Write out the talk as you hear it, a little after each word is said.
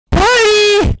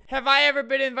Have I ever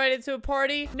been invited to a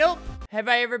party? Nope. Have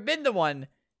I ever been to one?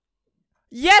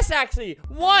 Yes, actually,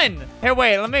 one. Hey,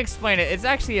 wait, let me explain it. It's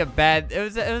actually it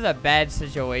was a bad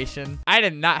situation. I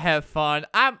did not have fun.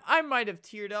 I might have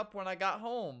teared up when I got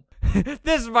home.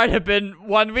 This might have been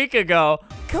 1 week ago.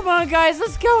 Come on, guys,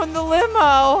 let's go in the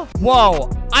limo.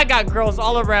 Whoa, I got girls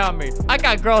all around me.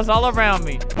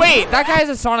 Wait, that guy has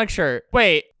a Sonic shirt.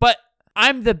 Wait, but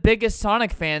I'm the biggest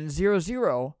Sonic fan,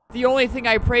 00. The only thing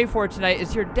I pray for tonight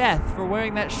is your death for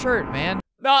wearing that shirt, man.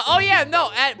 No, oh yeah, no,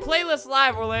 at Playlist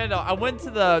Live Orlando, I went to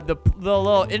the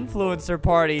little influencer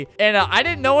party, and I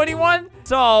didn't know anyone,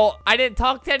 so I didn't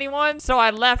talk to anyone, so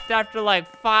I left after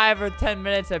like 5 or 10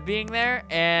 minutes of being there,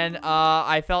 and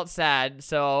I felt sad,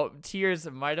 so tears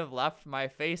might have left my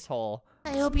face hole.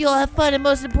 I hope you all have fun, and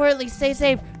most importantly, stay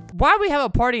safe. Why do we have a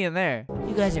party in there?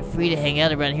 You guys are free to hang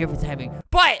out around here for the time being.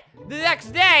 But the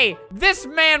next day, this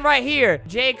man right here,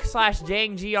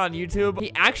 Jake/JangG on YouTube,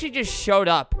 he actually just showed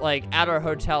up like at our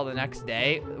hotel the next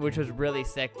day, which was really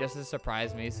sick, just to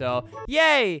surprise me. So,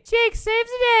 yay! Jake saves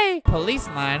the day! Police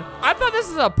line. I thought this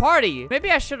was a party. Maybe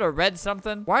I should have read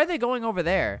something. Why are they going over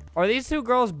there? Are these two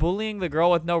girls bullying the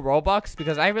girl with no Robux?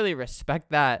 Because I really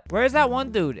respect that. Where's that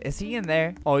one dude? Is he in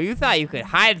there? Oh, you thought you could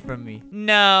hide from me?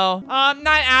 No. I'm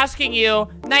not asking you.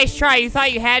 Nice try. You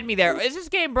thought you had me there. Is this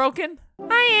game broken?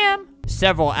 I am.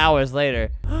 Several hours later.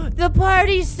 The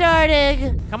party's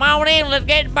starting. Come on in, let's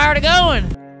get the party going.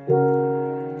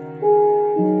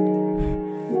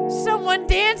 Someone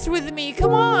dance with me,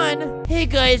 come on. Hey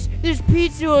guys, there's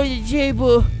pizza on the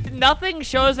table. Nothing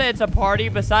shows that it's a party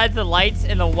besides the lights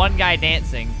and the one guy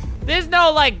dancing. There's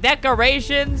no like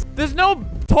decorations. There's no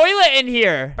toilet in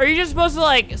here. Are you just supposed to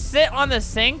like sit on the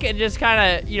sink and just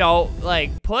kind of, you know,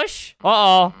 like push?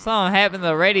 Uh-oh, something happened to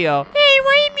the radio. Hey,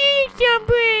 why are you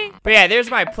jumping? But yeah, there's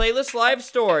my Playlist Live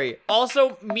story.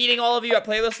 Also, meeting all of you at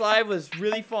Playlist Live was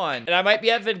really fun. And I might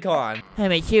be at VidCon.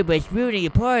 I'm at here, but it's ruining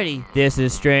your party. This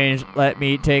is strange. Let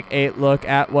me take a look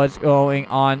at what's going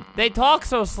on. They talk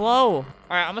so slow. All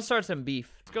right, I'm gonna start some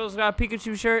beef. This girl's got a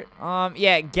Pikachu shirt.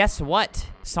 Yeah, guess what?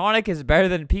 Sonic is better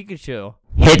than Pikachu.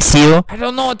 Hits you. I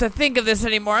don't know what to think of this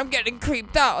anymore. I'm getting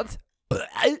creeped out.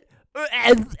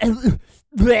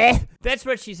 That's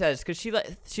what she says, because she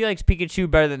likes Pikachu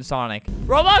better than Sonic.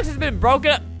 Roblox has been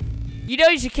broken up. You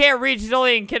know she can't read. She's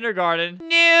only in kindergarten.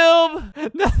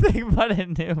 Noob. Nothing but a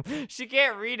noob. She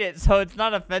can't read it, so it's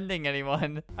not offending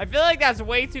anyone. I feel like that's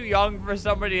way too young for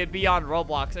somebody to be on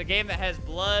Roblox. A game that has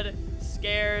blood,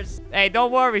 scares. Hey,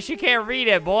 don't worry. She can't read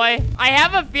it, boy. I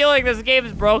have a feeling this game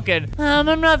is broken.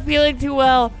 I'm not feeling too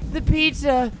well. The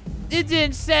pizza, it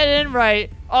didn't set in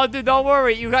right. Oh, dude, don't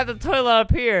worry. You got the toilet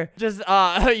up here. Just,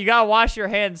 you gotta wash your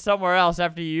hands somewhere else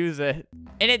after you use it.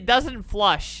 And it doesn't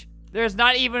flush. There's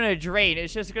not even a drain.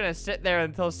 It's just gonna sit there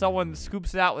until someone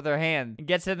scoops it out with their hand and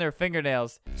gets in their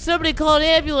fingernails. Somebody call an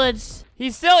ambulance.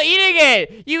 He's still eating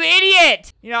it! You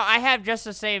idiot! You know, I have just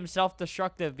the same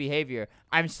self-destructive behavior.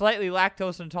 I'm slightly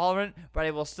lactose intolerant, but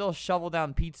I will still shovel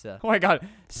down pizza. Oh my god.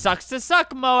 Sucks to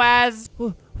suck, Moaz!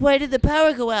 Why did the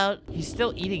power go out? He's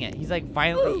still eating it. He's like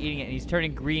violently eating it, and he's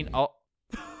turning green. Oh.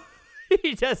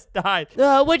 He just died.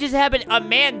 What just happened? A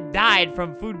man died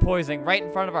from food poisoning right in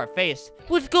front of our face.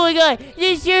 What's going on?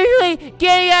 This is seriously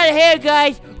getting out of hand,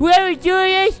 guys. Whoever's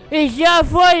doing this is not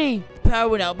funny. Power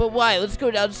went out, but why? Let's go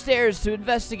downstairs to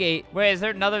investigate. Wait, is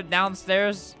there another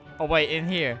downstairs? Oh, wait, in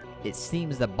here. It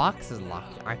seems the box is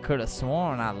locked. I could have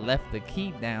sworn I left the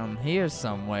key down here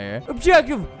somewhere.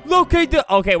 Objective, locate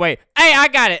the... Okay, wait. Hey, I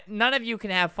got it. None of you can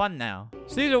have fun now.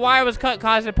 So the wire was cut,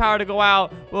 causing the power to go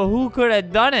out. Well, who could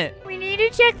have done it? We need to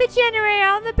check the generator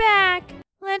on the back.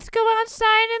 Let's go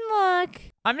outside and look.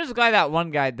 I'm just glad that one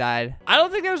guy died. I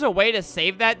don't think there was a way to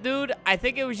save that dude. I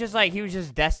think it was just like he was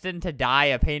just destined to die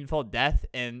a painful death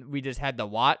and we just had to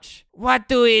watch. What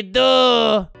do we do?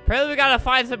 Apparently we gotta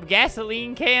find some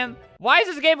gasoline can. Why has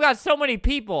this game got so many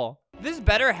people? This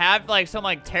better have like some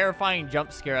like terrifying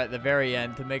jump scare at the very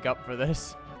end to make up for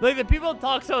this. Like the people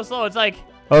talk so slow. It's like,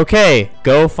 okay,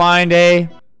 go find a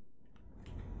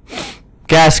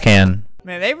gas can.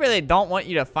 Man, they really don't want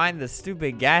you to find the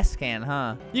stupid gas can,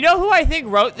 huh? You know who I think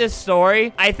wrote this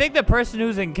story? I think the person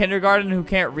who's in kindergarten who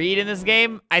can't read in this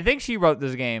game, I think she wrote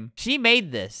this game. She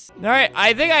made this. All right,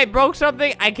 I think I broke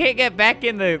something. I can't get back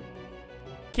in the...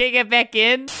 Can't get back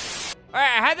in. All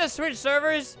right, I had to switch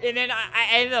servers, and then I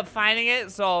ended up finding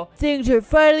it, so... Things are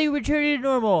finally returning to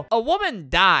normal. A woman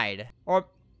died. Or...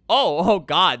 Oh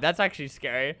God, that's actually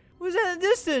scary. Who's in the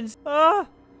distance?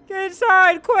 Get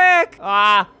inside, quick!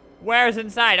 Where's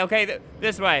inside? Okay,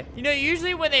 this way. You know,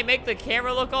 usually when they make the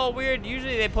camera look all weird,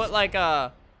 usually they put like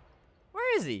a...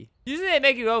 Where is he? Usually they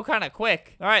make you go kind of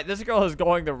quick. All right, this girl is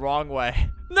going the wrong way.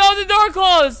 No, the door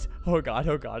closed. Oh God,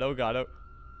 oh God, oh God. Oh.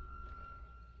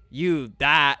 You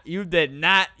did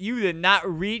not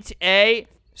reach a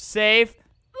safe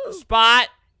spot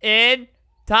in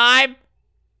time.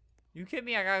 You kidding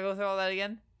me? I gotta go through all that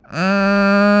again?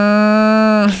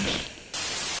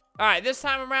 All right, this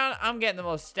time around, I'm getting the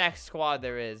most stacked squad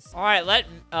there is. All right,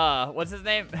 what's his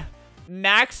name?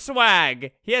 Max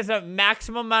Swag. He has a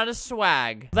maximum amount of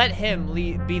swag. Let him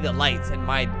be the light in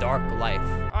my dark life.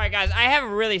 All right, guys, I have a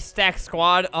really stacked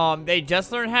squad. They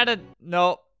just learned how to,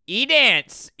 no,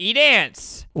 e-dance.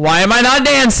 E-dance. Why am I not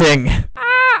dancing?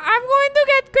 I'm going to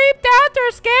get creeped out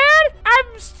or scared.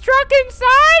 I'm struck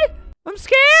inside. I'm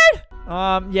scared.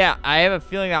 Yeah, I have a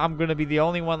feeling that I'm gonna be the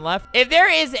only one left. If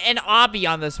there is an obby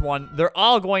on this one, they're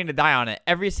all going to die on it.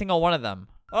 Every single one of them.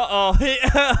 Uh-oh.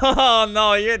 Oh,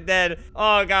 no, you're dead.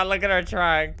 Oh, God, look at her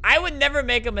trying. I would never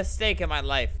make a mistake in my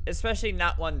life, especially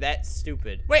not one that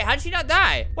stupid. Wait, how'd she not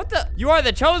die? What the? You are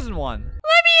the chosen one.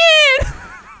 Let me in!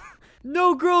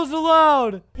 No girls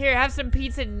allowed. Here, have some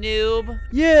pizza, noob.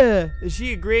 Yeah. Is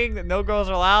she agreeing that no girls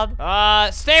are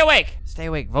allowed? Stay awake. Stay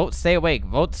awake. Vote stay awake.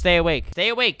 Vote stay awake. Stay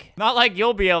awake. Not like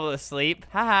you'll be able to sleep.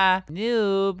 Haha.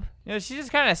 Noob. You know, she's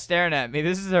just kind of staring at me.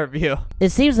 This is her view.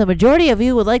 It seems the majority of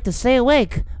you would like to stay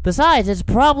awake. Besides, it's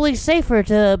probably safer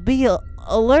to be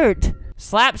alert.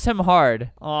 Slaps him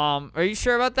hard. Are you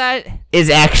sure about that?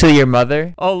 Is actually your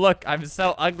mother? Oh, look, I'm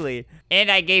so ugly. And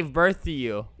I gave birth to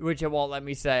you, which it won't let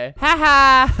me say.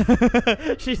 Haha.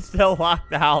 She's still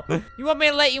locked out. You want me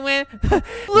to let you in?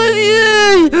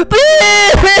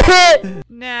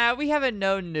 Nah, we have a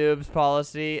no noobs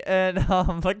policy, and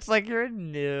looks like you're a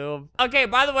noob. Okay,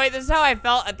 by the way, this is how I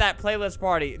felt at that playlist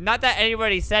party. Not that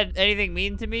anybody said anything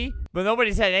mean to me, but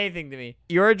nobody said anything to me.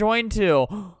 You're a join too.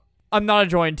 I'm not a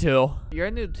join too. You're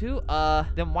a noob too?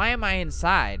 Then why am I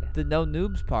inside the no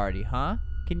noobs party, huh?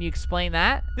 Can you explain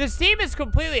that? This team is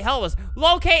completely helpless.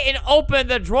 Locate and open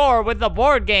the drawer with the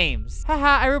board games.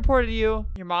 Haha, I reported you.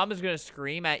 Your mom is gonna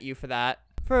scream at you for that.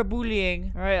 For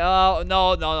bullying. All right, oh,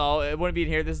 no. It wouldn't be in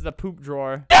here. This is the poop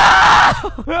drawer.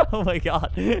 Oh my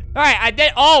God. All right, I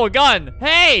did. Oh, a gun.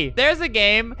 Hey, there's a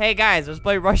game. Hey guys, let's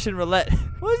play Russian roulette.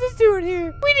 What is this doing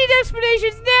here? We need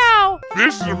explanations now.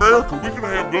 This is America. We can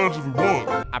have guns if we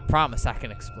want. I promise I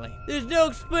can explain. There's no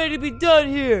explaining to be done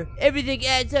here. Everything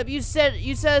adds up. You set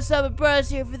us up and brought us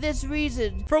here for this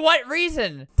reason. For what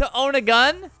reason? To own a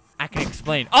gun? I can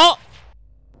explain. Oh!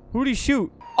 Who'd he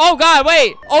shoot? Oh God,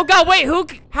 wait. Oh God, wait.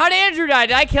 How'd Andrew die?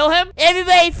 Did I kill him?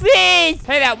 Everybody freeze!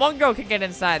 Hey, that one girl can get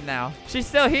inside now. She's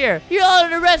still here. You're all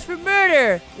under arrest for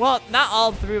murder. Well, not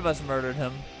all three of us murdered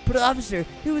him. But officer,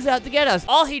 he was out to get us.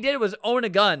 All he did was own a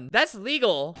gun. That's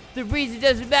legal. The reason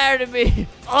doesn't matter to me.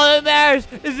 All that matters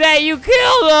is that you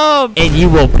killed him. And you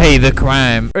will pay the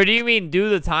crime. Or do you mean do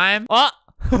the time? Oh!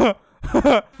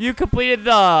 You completed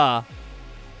the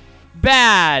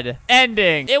bad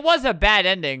ending. It was a bad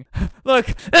ending. Look.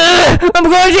 I'm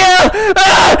going to jail.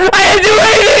 I didn't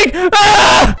do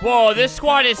anything. Whoa, this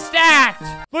squad is stacked.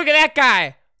 Look at that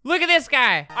guy. Look at this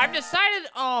guy. I've decided,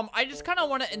 I just kind of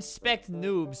want to inspect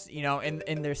noobs, you know,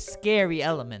 in their scary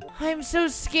element. I'm so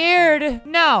scared.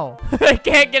 No. I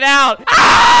can't get out.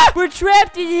 Ah! We're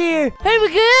trapped in here. How do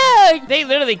we get out? They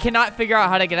literally cannot figure out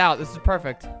how to get out. This is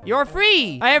perfect. You're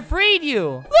free. I have freed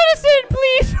you. Let us in,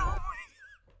 please.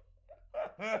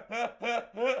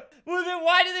 Well, then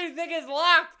why do they think it's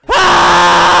locked?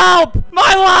 Help!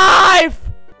 My life!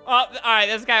 Oh, all right,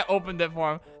 this guy opened it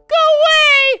for him. Go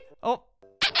away!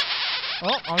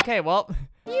 Oh, okay, well.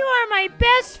 You are my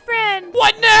best friend.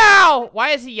 What now? Why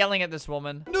is he yelling at this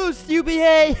woman? No, stupid,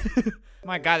 hey.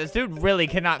 My God, this dude really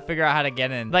cannot figure out how to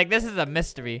get in. Like, this is a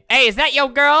mystery. Hey, is that your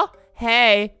girl?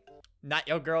 Hey. Not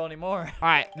your girl anymore. All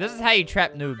right, this is how you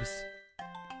trap noobs.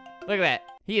 Look at that.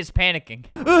 He is panicking.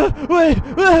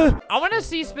 I want to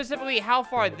see specifically how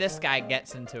far this guy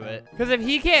gets into it. Because if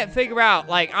he can't figure out,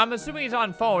 like, I'm assuming he's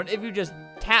on phone. If you just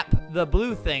tap the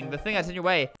blue thing, the thing that's in your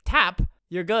way, tap,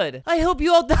 you're good. I hope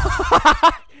you all die.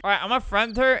 All right, I'm gonna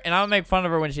friend her, and I'm gonna make fun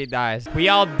of her when she dies. We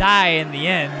all die in the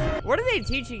end. What are they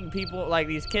teaching people, like,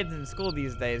 these kids in school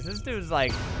these days? This dude's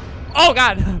like... Oh,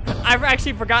 God. I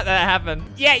actually forgot that happened.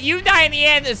 Yeah, you die in the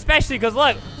end, especially because,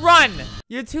 look, run.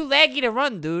 You're too laggy to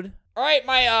run, dude. All right,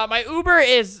 my Uber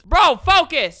is... Bro,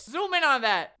 focus. Zoom in on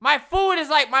that. My food is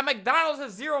like... My McDonald's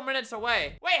is 0 minutes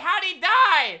away. Wait, how'd he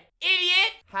die?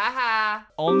 Idiot. Haha.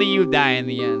 Only you die in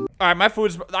the end. All right, my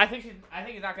food's... I think he's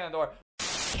knocking on the door.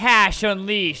 Cash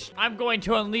unleashed. I'm going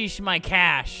to unleash my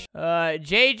cash.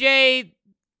 JJ...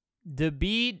 The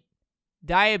beat...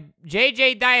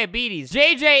 JJ Diabetes.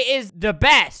 JJ is the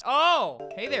best. Oh,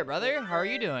 hey there, brother. How are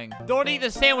you doing? Don't eat the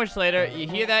sandwich later. You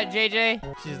hear that,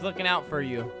 JJ? She's looking out for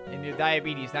you and your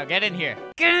diabetes. Now get in here.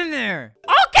 Get in there.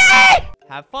 Okay.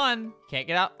 Have fun. Can't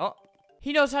get out. Oh,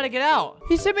 he knows how to get out.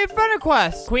 He sent me a friend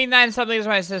request. Queen 9 something is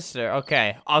my sister.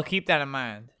 Okay, I'll keep that in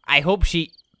mind. I hope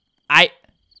she...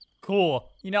 Cool.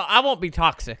 You know, I won't be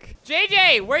toxic.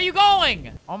 JJ, where are you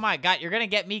going? Oh my God, you're gonna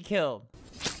get me killed.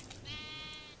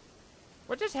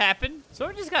 What just happened?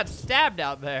 Someone just got stabbed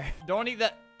out there. Don't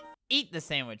eat the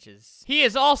sandwiches. He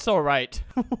is also right.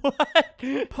 What?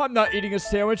 I'm not eating a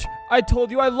sandwich. I told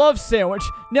you I love sandwich.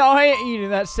 Now I ain't eating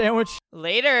that sandwich.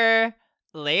 Later.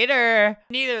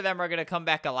 Neither of them are gonna come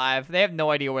back alive. They have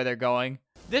no idea where they're going.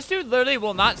 This dude literally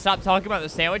will not stop talking about the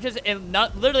sandwiches, and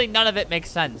literally none of it makes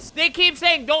sense. They keep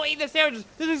saying, don't eat the sandwiches.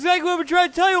 This is exactly what we're trying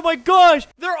to tell you. Oh my gosh.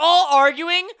 They're all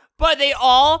arguing, but they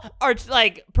all are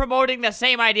like promoting the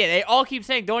same idea. They all keep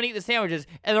saying, don't eat the sandwiches,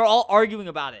 and they're all arguing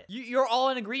about it. You're all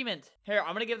in agreement. Here,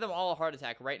 I'm gonna give them all a heart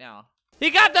attack right now. He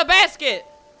got the basket.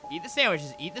 Eat the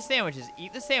sandwiches, eat the sandwiches,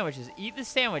 eat the sandwiches, eat the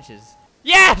sandwiches.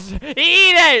 Yes, eat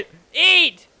it,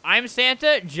 eat. I'm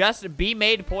Santa, just be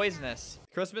made poisonous.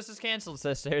 Christmas is canceled,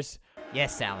 sisters.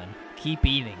 Yes, Alan, keep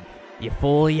eating. You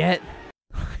full yet?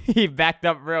 He backed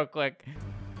up real quick.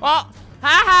 Oh,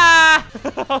 haha.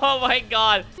 Oh my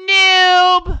God.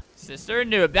 Noob. Sister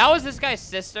noob. That was this guy's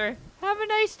sister. Have a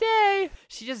nice day.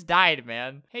 She just died,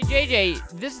 man. Hey,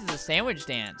 JJ, this is the sandwich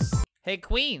dance. Hey,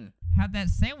 Queen. How'd that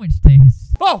sandwich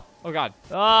taste? Oh, oh God.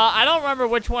 I don't remember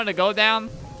which one to go down.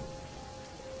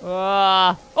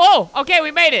 Oh, okay, we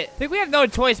made it. I think we have no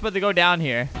choice but to go down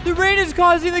here. The rain is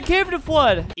causing the cave to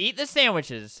flood. Eat the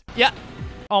sandwiches. Yeah.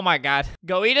 Oh my God.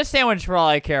 Go eat a sandwich for all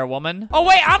I care, woman. Oh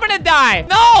wait, I'm gonna die.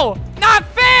 No, not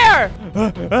fair.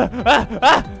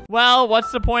 Well,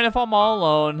 what's the point if I'm all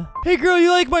alone? Hey girl, you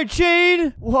like my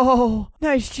chain? Whoa,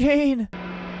 nice chain.